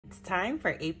It's time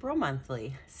for April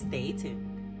Monthly. Stay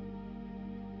tuned.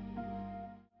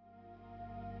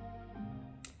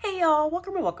 Hey y'all,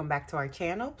 welcome back to our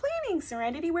channel, Planning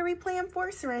Serenity, where we plan for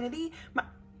serenity.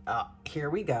 Here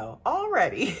we go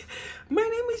already. My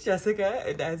name is Jessica,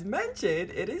 and as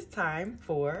mentioned, it is time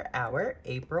for our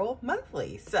April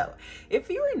Monthly. So if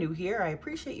you are new here, I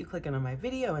appreciate you clicking on my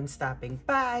video and stopping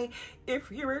by. If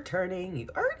you're returning, you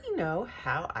already know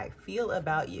how I feel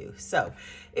about you. So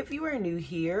if you are new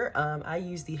here, I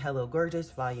use the Hello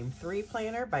Gorgeous Volume 3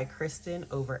 planner by Kristen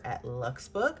over at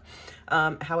Luxbook.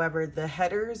 However, the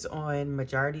headers on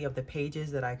majority of the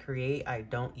pages that I create, I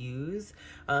don't use.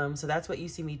 So that's what you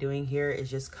see me doing here, is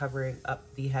just covering up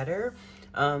the header.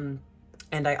 And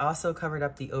I also covered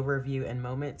up the overview and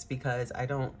moments because I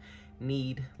don't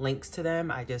need links to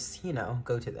them. I just,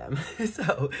 go to them.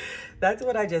 So that's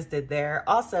what I just did there.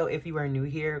 Also, if you are new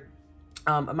here,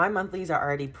 my monthlies are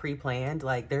already pre-planned.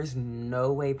 Like, there's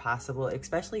no way possible,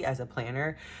 especially as a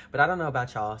planner, but I don't know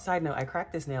about y'all. Side note, I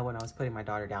cracked this nail when I was putting my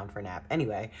daughter down for a nap.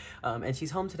 Anyway, and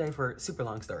she's home today for a super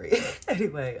long story.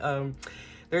 Anyway,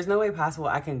 there's no way possible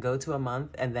I can go to a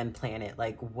month and then plan it.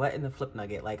 Like, what in the flip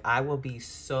nugget? Like, I will be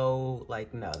so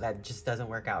like, no, that just doesn't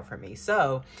work out for me.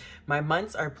 So my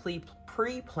months are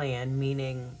pre-planned,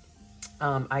 meaning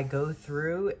I go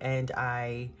through and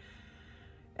I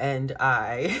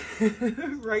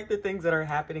write the things that are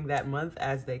happening that month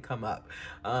as they come up.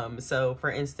 So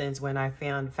for instance, when I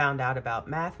found out about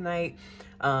math night,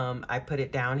 I put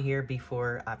it down here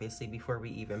obviously before we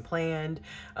even planned.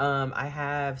 I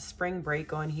have spring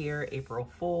break on here, April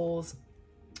Fools.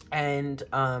 And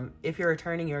if you're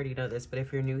returning, you already know this, but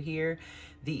if you're new here,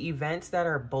 the events that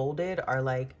are bolded are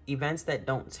like events that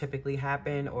don't typically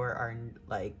happen or are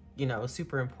like,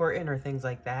 super important or things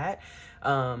like that.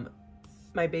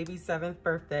 My baby's 7th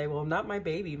birthday, well, not my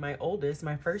baby, my oldest,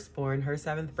 my firstborn, her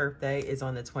 7th birthday is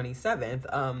on the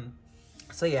 27th.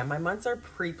 So yeah, my months are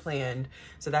pre-planned.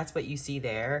 So that's what you see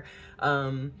there.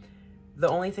 The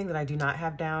only thing that I do not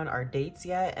have down are dates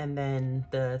yet. And then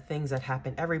the things that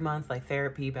happen every month, like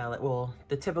therapy, ballet, well,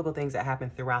 the typical things that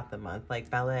happen throughout the month, like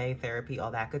ballet, therapy,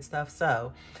 all that good stuff.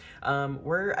 So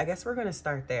I guess we're gonna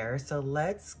start there. So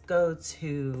let's go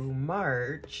to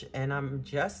March, and I'm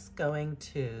just going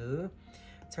to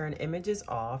turn images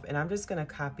off, and I'm just gonna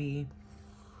copy,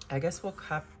 I guess we'll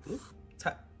copy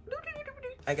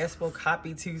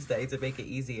Tuesday to make it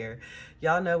easier.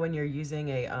 Y'all know when you're using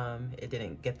it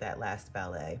didn't get that last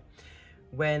ballet.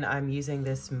 When I'm using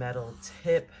this metal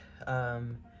tip,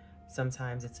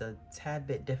 sometimes it's a tad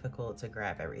bit difficult to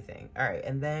grab everything. All right,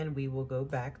 and then we will go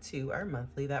back to our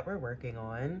monthly that we're working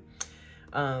on.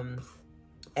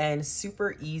 And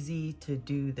super easy to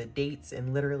do the dates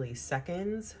in literally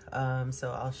seconds.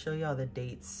 So I'll show y'all the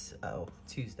dates. Oh,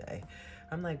 Tuesday.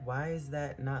 I'm like, why is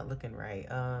that not looking right?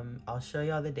 I'll show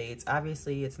y'all the dates.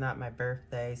 Obviously, it's not my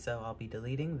birthday, so I'll be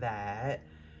deleting that.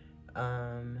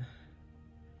 All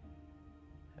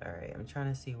right, I'm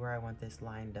trying to see where I want this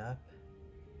lined up.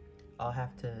 I'll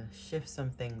have to shift some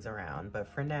things around, but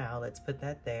for now, let's put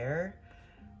that there.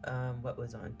 What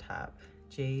was on top?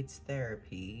 Jade's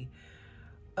therapy.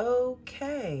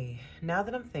 Okay, now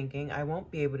that I'm thinking, I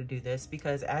won't be able to do this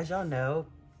because, as y'all know,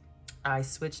 I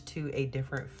switched to a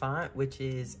different font, which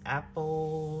is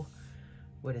Apple,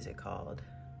 what is it called?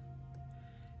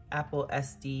 Apple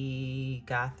SD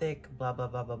Gothic, blah, blah,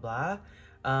 blah, blah, blah.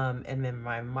 And then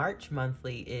my March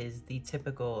monthly is the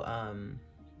typical,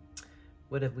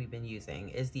 what have we been using?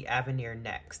 Is the Avenir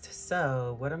Next.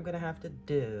 So what I'm gonna have to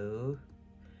do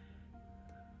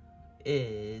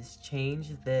is change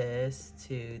this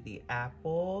to the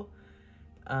Apple.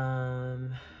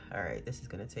 All right, this is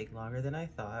gonna take longer than I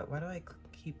thought. Why do I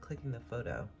keep clicking the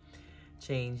photo?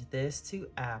 Change this to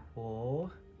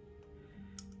Apple.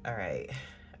 All right,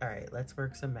 let's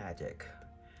work some magic.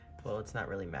 Well, it's not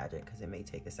really magic because it may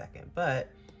take a second, but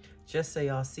just so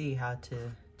y'all see how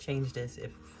to change this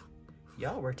if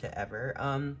y'all were to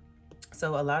ever.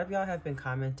 So a lot of y'all have been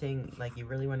commenting, like, you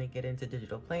really want to get into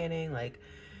digital planning, like,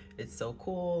 it's so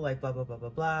cool, like blah, blah, blah, blah,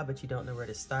 blah, but you don't know where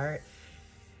to start.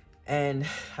 And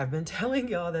I've been telling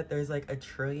y'all that there's like a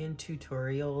trillion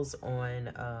tutorials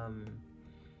on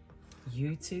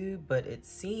YouTube, but it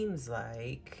seems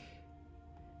like,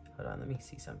 hold on, let me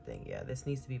see something. Yeah, this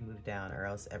needs to be moved down or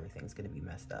else everything's gonna be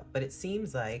messed up. But it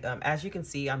seems like, as you can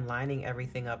see, I'm lining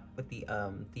everything up with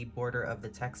the border of the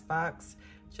text box,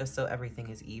 just so everything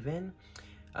is even.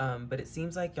 But it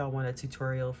seems like y'all want a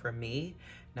tutorial from me.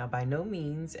 Now, by no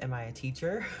means am I a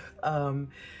teacher.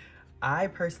 I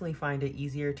personally find it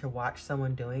easier to watch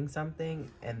someone doing something,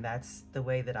 and that's the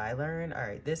way that I learn. All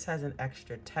right, this has an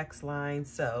extra text line.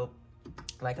 So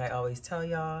like I always tell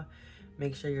y'all,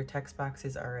 Make sure your text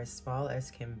boxes are as small as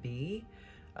can be.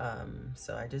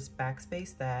 So I just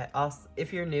backspace that. Also,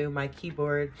 if you're new, my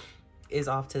keyboard is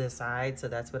off to the side, so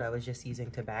that's what I was just using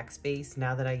to backspace.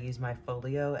 Now that I use my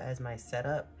folio as my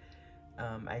setup,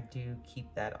 I do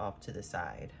keep that off to the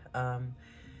side. All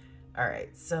right,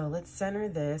 so let's center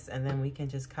this, and then we can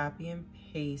just copy and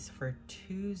paste for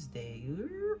Tuesday.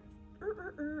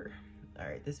 All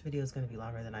right, this video is going to be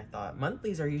longer than I thought.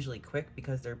 Monthlies are usually quick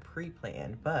because they're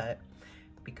pre-planned, but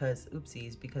because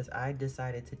I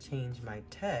decided to change my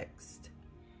text,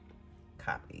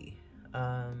 copy.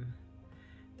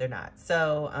 They're not.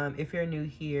 So if you're new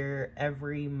here,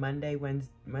 every Monday,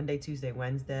 Tuesday,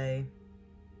 Wednesday,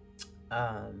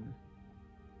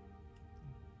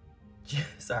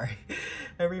 sorry,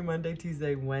 every Monday,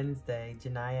 Tuesday, Wednesday,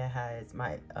 Janiyah has,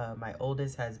 my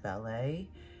oldest has ballet.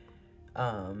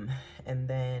 And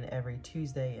then every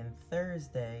Tuesday and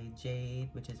Thursday, Jade,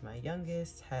 which is my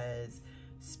youngest, has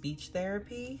speech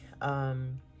therapy.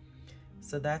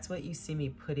 So that's what you see me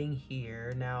putting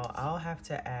here. Now I'll have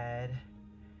to add,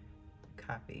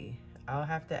 copy. I'll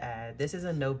have to add, this is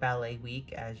a no ballet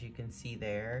week, as you can see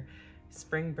there.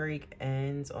 Spring break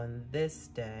ends on this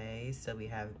day, so we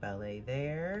have ballet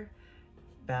there,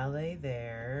 ballet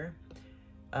there.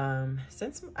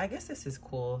 Since, I guess this is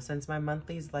cool, since my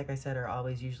monthlies, like I said, are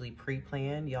always usually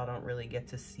pre-planned, y'all don't really get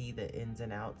to see the ins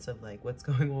and outs of like what's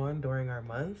going on during our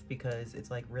month because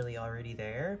it's like really already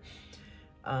there.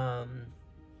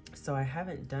 So I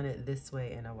haven't done it this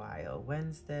way in a while.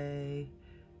 Wednesday,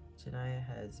 Janiyah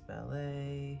has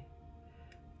ballet,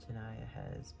 Janiyah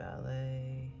has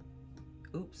ballet.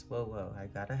 Oops, whoa, I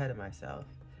got ahead of myself.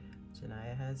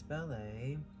 Janiyah has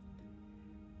ballet.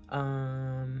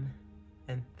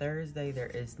 And Thursday there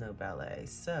is no ballet,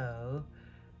 so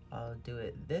I'll do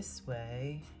it this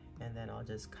way, and then I'll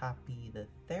just copy the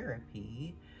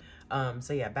therapy.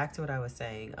 So yeah, back to what I was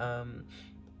saying.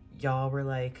 Y'all were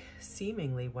like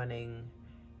seemingly wanting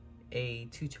a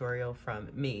tutorial from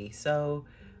me. So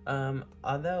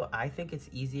although I think it's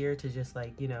easier to just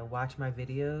like, you know, watch my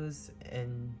videos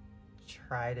and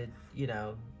try to, you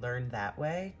know, learn that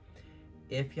way,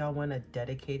 if y'all want a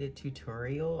dedicated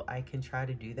tutorial, I can try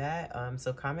to do that.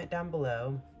 So comment down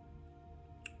below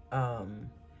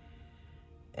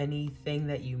anything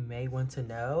that you may want to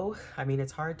know. I mean,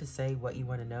 it's hard to say what you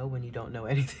want to know when you don't know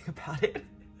anything about it.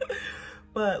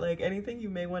 But like anything you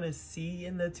may want to see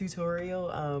in the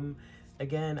tutorial.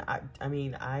 Again, I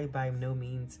mean, I by no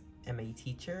means am a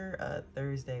teacher.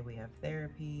 Thursday we have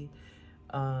therapy.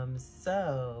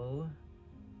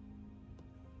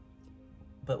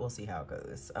 But we'll see how it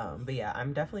goes. But yeah,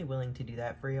 I'm definitely willing to do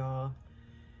that for y'all.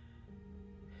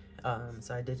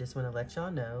 So I did just want to let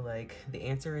y'all know, like, the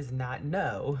answer is not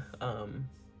no.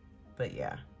 But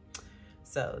yeah,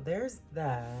 so there's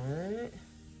that.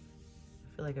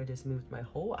 I feel like I just moved my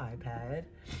whole iPad.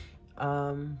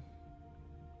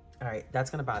 All right, that's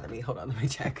gonna bother me. Hold on, let me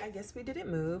check. I guess we didn't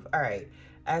move. All right,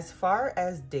 as far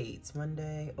as dates,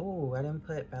 Monday, oh, I didn't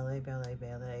put ballet,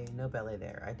 no ballet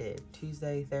there. I did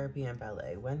Tuesday, therapy and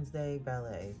ballet, Wednesday,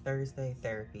 ballet, Thursday,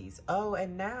 therapies. Oh,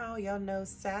 and now y'all know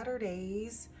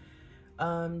Saturdays,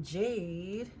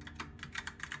 Jade,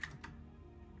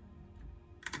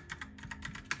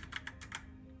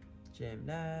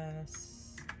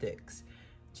 gymnastics.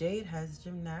 Jade has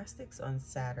gymnastics on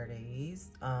Saturdays.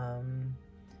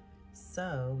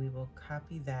 So we will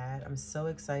copy that. I'm so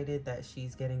excited that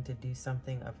she's getting to do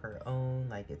something of her own.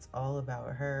 Like, it's all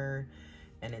about her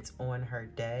and it's on her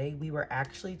day. We were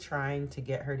actually trying to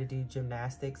get her to do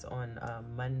gymnastics on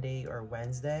Monday or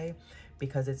Wednesday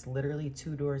because it's literally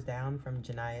 2 doors down from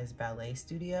Janiyah's ballet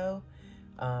studio.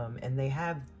 And they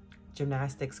have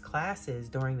gymnastics classes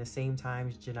during the same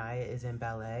time Janiyah is in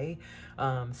ballet.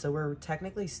 So we're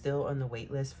technically still on the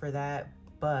wait list for that,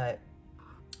 but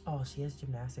oh, she has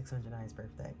gymnastics on Janiyah's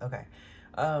birthday. Okay.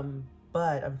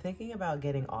 But I'm thinking about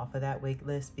getting off of that wait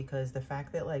list because the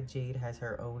fact that like Jade has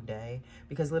her own day,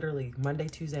 because literally Monday,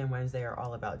 Tuesday, and Wednesday are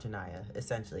all about Janiyah,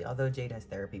 essentially, although Jade has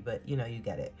therapy, but you know, you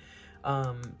get it.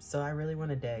 So I really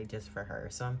want a day just for her.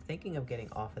 So I'm thinking of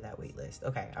getting off of that wait list.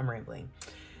 Okay, I'm rambling.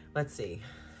 Let's see.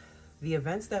 The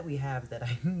events that we have that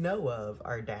I know of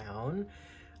are down.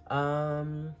 All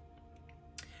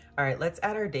right, let's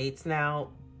add our dates now.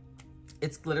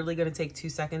 It's literally going to take 2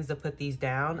 seconds to put these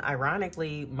down.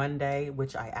 Ironically, Monday,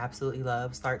 which I absolutely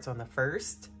love, starts on the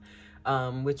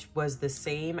 1st, which was the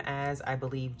same as, I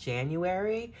believe,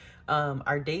 January.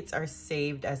 Our dates are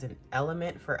saved as an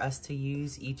element for us to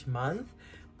use each month.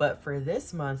 But for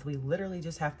this month, we literally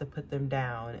just have to put them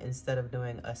down instead of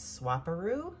doing a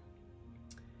swaparoo.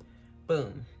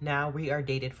 Boom. Now we are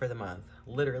dated for the month.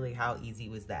 Literally, how easy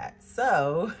was that?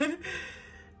 So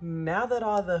now that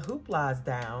all the hoopla is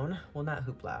down, well, not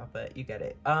hoopla, but you get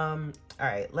it. All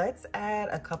right, let's add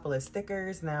a couple of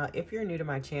stickers. Now, if you're new to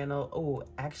my channel, oh,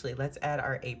 actually, let's add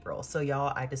our April. So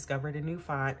y'all, I discovered a new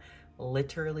font.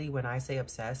 Literally, when I say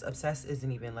obsessed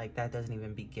isn't even like, that doesn't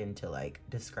even begin to like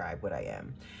describe what I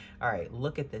am. All right,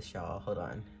 look at this, y'all. Hold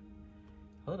on.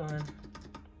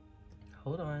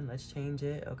 Let's change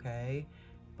it. Okay,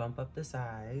 bump up the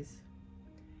size.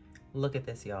 Look at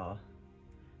this, y'all.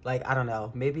 Like, I don't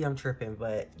know, maybe I'm tripping,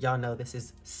 but y'all know this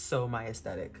is so my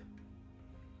aesthetic.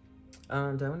 Do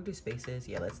I want to do spaces?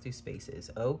 Yeah, let's do spaces.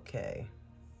 Okay,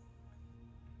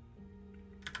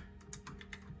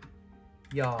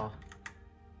 y'all,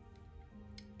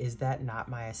 is that not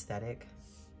my aesthetic?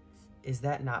 Is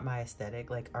that not my aesthetic?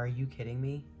 Like, are you kidding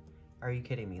me? Are you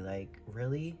kidding me? Like,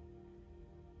 really?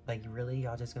 Like, really?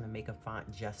 Y'all just gonna make a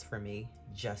font just for me?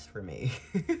 Just for me.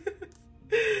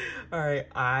 All right,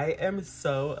 I am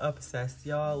so obsessed,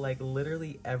 y'all. Like,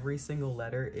 literally every single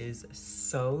letter is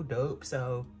so dope.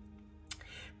 So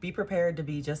be prepared to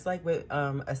be just like with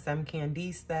a Sem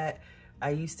Candice that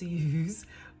I used to use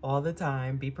all the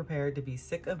time. Be prepared to be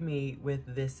sick of me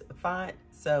with this font.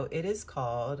 So it is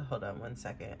called, hold on one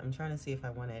second. I'm trying to see if I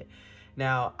want it.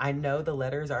 Now, I know the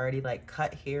letters are already like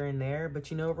cut here and there, but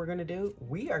you know what we're gonna do?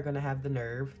 We are gonna have the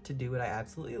nerve to do what I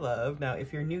absolutely love. Now,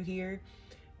 if you're new here,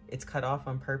 it's cut off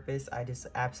on purpose. I just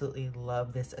absolutely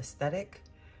love this aesthetic.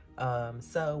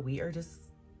 So we are just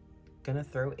gonna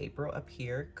throw April up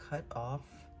here, cut off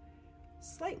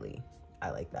slightly.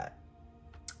 I like that.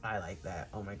 I like that.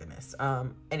 Oh my goodness.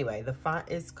 Anyway, the font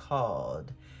is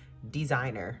called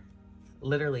Designer.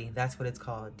 Literally, that's what it's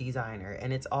called, Designer.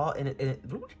 And it's all in it.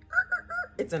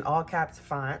 It's an all caps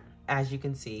font, as you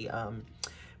can see.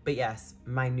 But yes,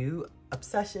 my new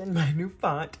obsession, my new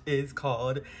font is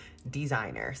called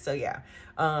Designer. So yeah,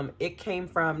 it came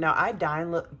from, now I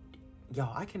download,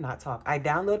 y'all, I cannot talk. I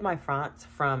download my fonts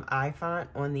from iFont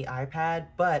on the iPad,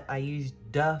 but I use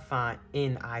the font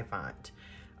in iFont.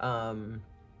 Let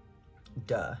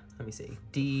me see,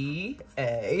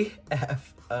 D-A-F-O-N-T,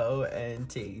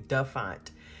 the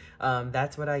font.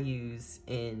 That's what I use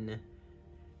in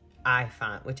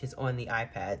iFont, which is on the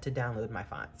iPad to download my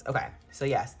fonts. Okay, so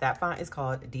yes, that font is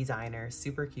called Designer.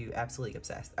 Super cute, absolutely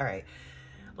obsessed. All right,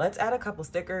 let's add a couple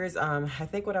stickers. I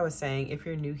think what I was saying, if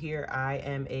you're new here, I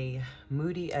am a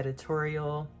moody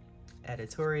editorial,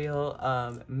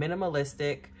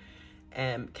 minimalistic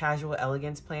and casual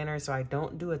elegance planner. So I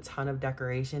don't do a ton of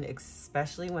decoration,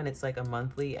 especially when it's like a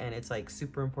monthly and it's like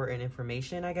super important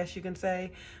information, I guess you can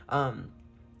say.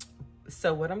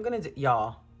 So what I'm gonna do,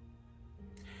 y'all,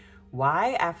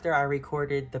 why after I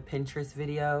recorded the Pinterest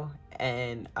video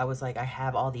and I was like, I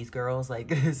have all these girls, like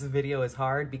this video is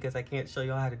hard because I can't show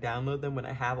y'all how to download them when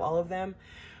I have all of them.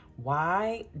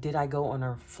 Why did I go on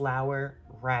a flower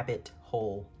rabbit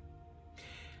hole?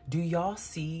 Do y'all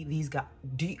see these guys?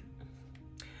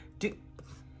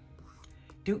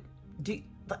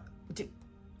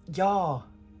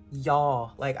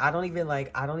 Y'all, like, I don't even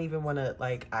want to,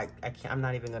 like, I can't, I'm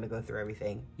not even going to go through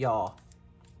everything, y'all.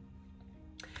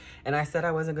 And I said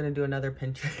I wasn't going to do another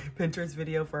Pinterest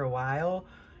video for a while,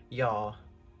 y'all.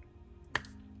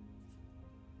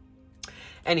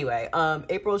 Anyway,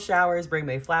 April showers bring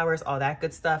May flowers, all that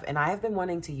good stuff. And I have been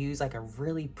wanting to use like a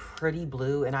really pretty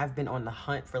blue, and I've been on the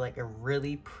hunt for like a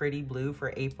really pretty blue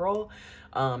for April.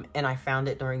 And I found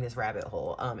it during this rabbit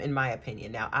hole, in my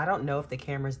opinion. Now, I don't know if the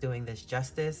camera's doing this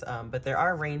justice, but there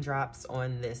are raindrops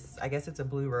on this. I guess it's a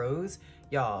blue rose.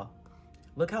 Y'all,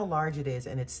 look how large it is,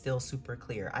 and it's still super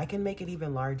clear. I can make it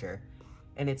even larger,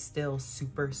 and it's still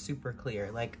super, super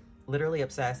clear. Like, literally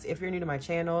obsessed. If you're new to my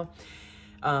channel,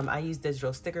 I use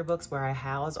digital sticker books where I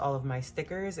house all of my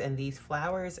stickers, and these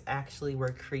flowers actually were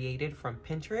created from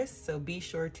Pinterest. So be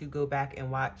sure to go back and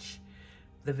watch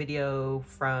the video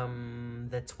from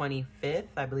the 25th.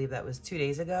 I believe that was 2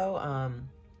 days ago.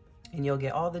 And you'll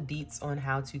get all the deets on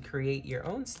how to create your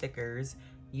own stickers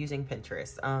using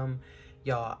Pinterest.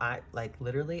 Y'all, I like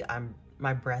literally,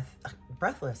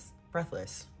 breathless.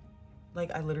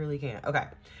 Like, I literally can't. Okay.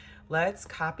 Let's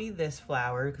copy this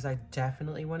flower because I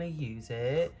definitely want to use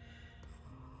it.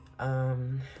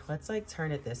 Let's like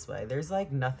turn it this way. There's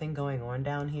like nothing going on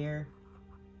down here.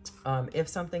 If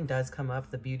something does come up,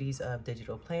 the beauties of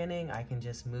digital planning, I can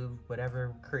just move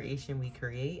whatever creation we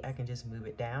create. I can just move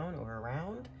it down or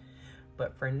around.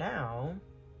 But for now,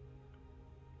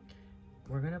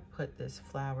 we're gonna put this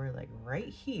flower like right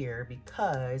here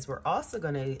because we're also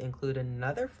gonna include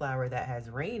another flower that has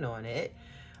rain on it.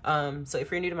 So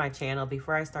if you're new to my channel,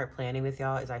 before I start planning with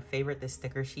y'all, is I favorite the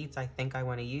sticker sheets I think I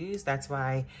want to use. That's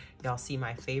why y'all see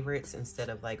my favorites instead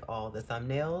of like all the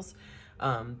thumbnails.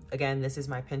 Again, this is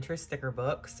my Pinterest sticker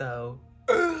book. So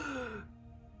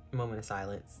moment of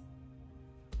silence.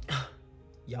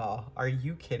 Y'all, are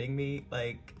you kidding me?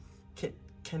 Like,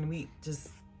 can we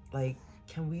just like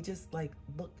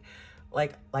look?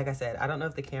 Like I said, I don't know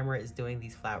if the camera is doing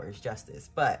these flowers justice,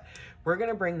 but we're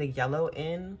gonna bring the yellow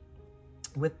in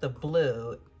with the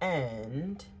blue,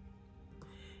 and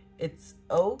it's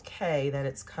okay that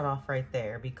it's cut off right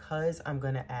there because I'm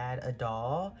gonna add a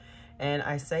doll. And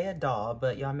I say a doll,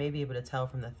 but y'all may be able to tell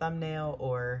from the thumbnail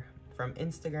or from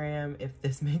Instagram, if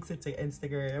this makes it to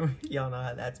Instagram, y'all know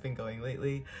how that's been going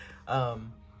lately,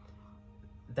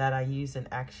 that I use an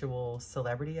actual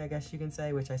celebrity, I guess you can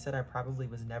say, which I said I probably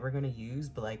was never gonna use,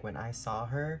 but like when I saw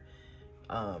her,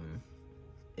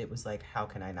 it was like, how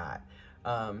can I not?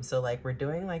 So like we're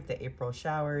doing like the April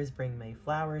showers, bring May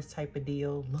flowers type of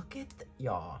deal. Look at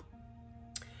y'all.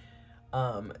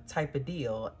 Type of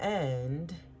deal.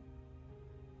 And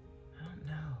I don't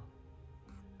know.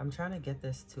 I'm trying to get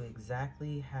this to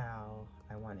exactly how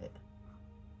I want it.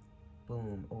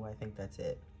 Boom. Oh, I think that's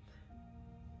it.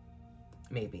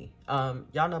 Maybe.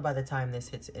 Y'all know by the time this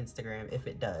hits Instagram, if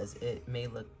it does, it may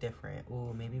look different.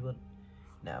 Ooh, maybe we'll,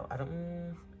 no, I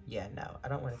don't, yeah, no, I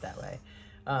don't want it that way.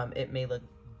 It may look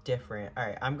different. All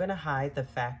right, I'm gonna hide the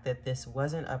fact that this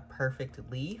wasn't a perfect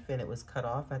leaf and it was cut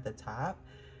off at the top.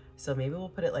 So maybe we'll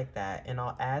put it like that, and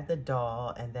I'll add the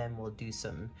doll, and then we'll do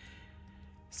some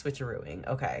switcherooing.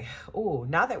 Okay. Oh,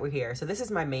 now that we're here, so this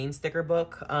is my main sticker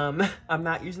book. I'm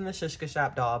not using the Shushka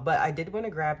Shop doll, but I did want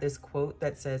to grab this quote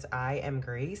that says "I am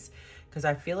Grace," because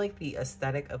I feel like the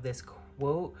aesthetic of this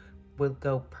quote would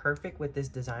go perfect with this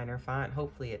designer font.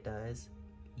 Hopefully it does.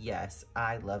 Yes,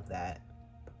 I love that.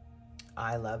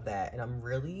 I love that. And I'm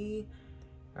really,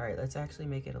 all right, let's actually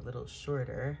make it a little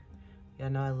shorter. Yeah,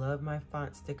 no, I love my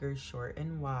font stickers short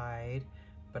and wide,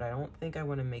 but I don't think I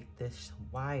want to make this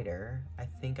wider. I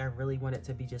think I really want it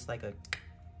to be just like a,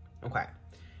 okay,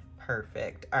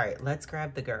 perfect. All right, let's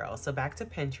grab the girl. So back to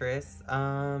Pinterest.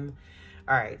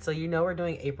 All right, so you know we're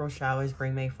doing April showers,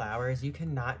 bring May flowers. You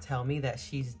cannot tell me that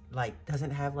she's like,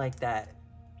 doesn't have like that.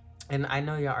 And I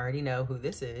know y'all already know who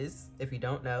this is. If you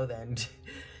don't know, then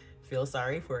feel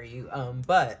sorry for you.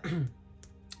 But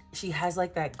she has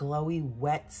like that glowy,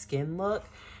 wet skin look.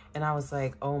 And I was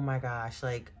like, oh my gosh,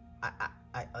 like, I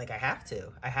have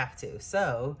to.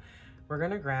 So we're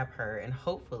gonna grab her, and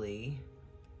hopefully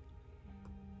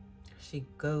she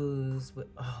goes with,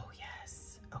 oh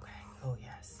yes, okay, oh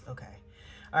yes, okay.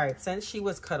 All right, since she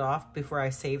was cut off before I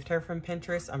saved her from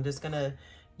Pinterest, I'm just gonna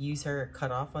use her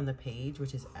cut off on the page,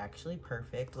 which is actually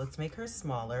perfect. Let's make her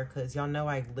smaller, because y'all know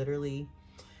I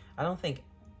don't think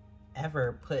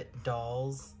ever put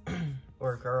dolls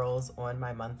or girls on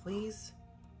my monthlies.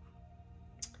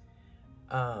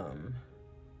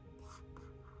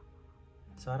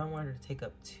 So I don't want her to take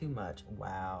up too much.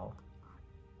 Wow.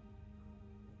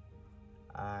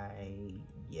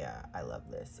 Yeah, I love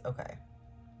this. Okay.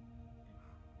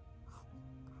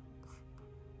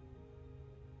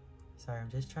 Sorry,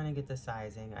 I'm just trying to get the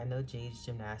sizing. I know Jade's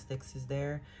Gymnastics is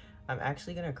there. I'm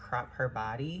actually gonna crop her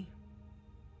body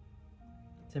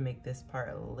to make this part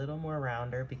a little more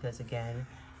rounder, because again,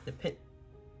 the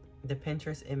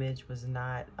Pinterest image was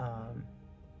not,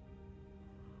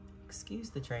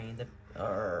 excuse the train, the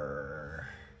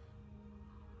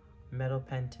metal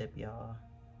pen tip, y'all.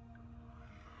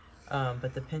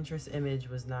 But the Pinterest image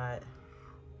was not,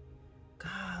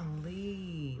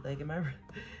 golly, like, am I,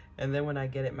 and then when I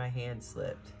get it, my hand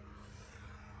slipped.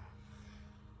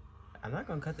 I'm not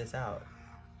gonna cut this out.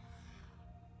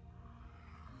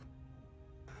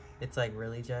 It's like,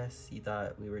 really, Jess? You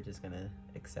thought we were just gonna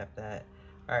accept that?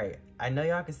 All right, I know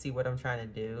y'all can see what I'm trying to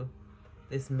do.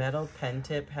 This metal pen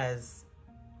tip has,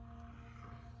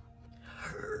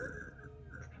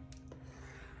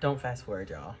 don't fast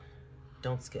forward, y'all.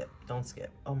 Don't skip, don't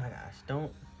skip. Oh my gosh,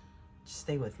 don't, just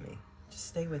stay with me. Just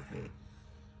stay with me.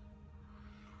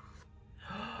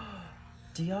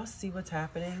 Do y'all see what's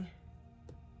happening?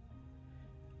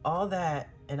 All that,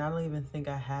 and I don't even think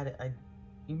I had it.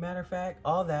 Matter of fact,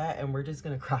 all that, and we're just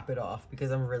gonna crop it off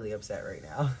because I'm really upset right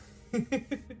now.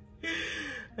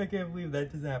 I can't believe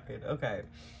that just happened. Okay,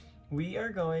 we are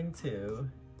going to,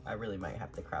 I really might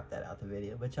have to crop that out the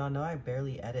video, but y'all know I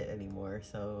barely edit anymore,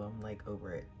 so I'm like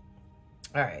over it.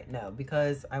 All right, no,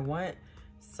 because I want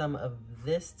some of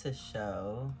this to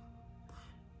show.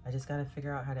 I just gotta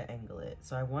figure out how to angle it.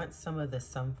 So I want some of the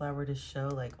sunflower to show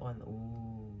like on the,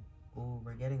 ooh,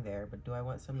 we're getting there, but do I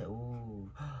want some of the,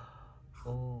 ooh,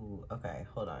 okay,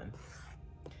 hold on.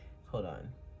 hold on.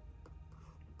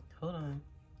 Hold on.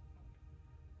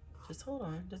 Just hold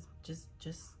on. Just.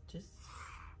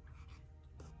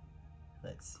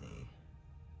 Let's see.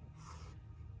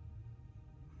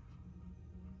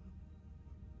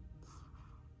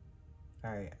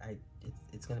 All right,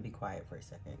 it's gonna be quiet for a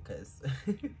second because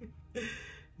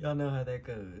y'all know how that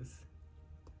goes.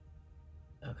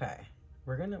 Okay,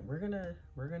 we're gonna.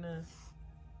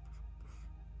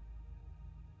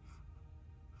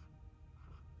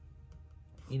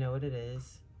 You know what it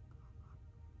is?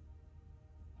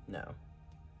 No.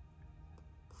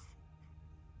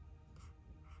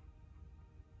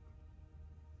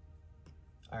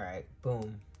 All right,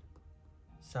 boom.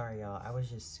 Sorry, y'all. I was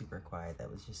just super quiet. That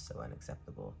was just so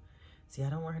unacceptable. See, I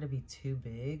don't want her to be too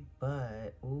big,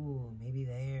 but, ooh, maybe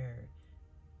there.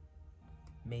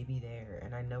 Maybe there.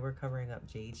 And I know we're covering up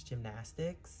Jade's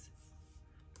gymnastics,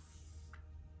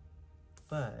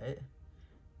 but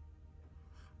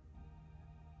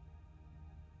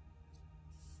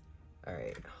all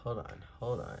right, hold on.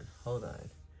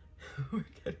 We're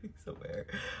getting somewhere.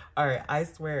 All right, I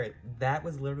swear that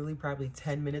was literally probably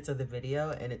 10 minutes of the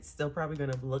video, and it's still probably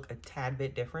gonna look a tad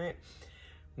bit different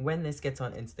when this gets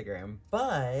on Instagram.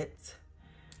 But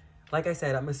like I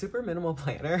said, I'm a super minimal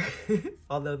planner,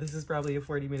 although this is probably a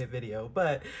 40-minute video,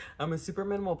 but I'm a super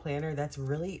minimal planner that's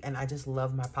really, and I just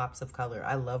love my pops of color.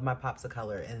 I love my pops of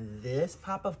color, and this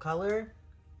pop of color,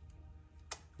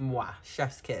 mwah,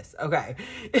 chef's kiss. Okay,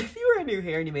 if you are new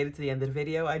here and you made it to the end of the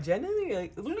video, I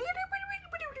genuinely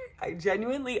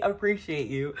appreciate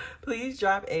you. Please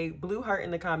drop a blue heart in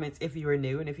the comments if you are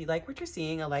new, and if you like what you're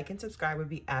seeing, a like and subscribe would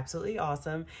be absolutely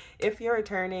awesome. If you're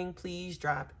returning, please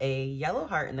drop a yellow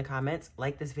heart in the comments,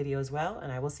 like this video as well,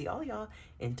 and I will see all y'all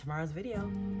in tomorrow's video.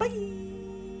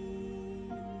 Bye!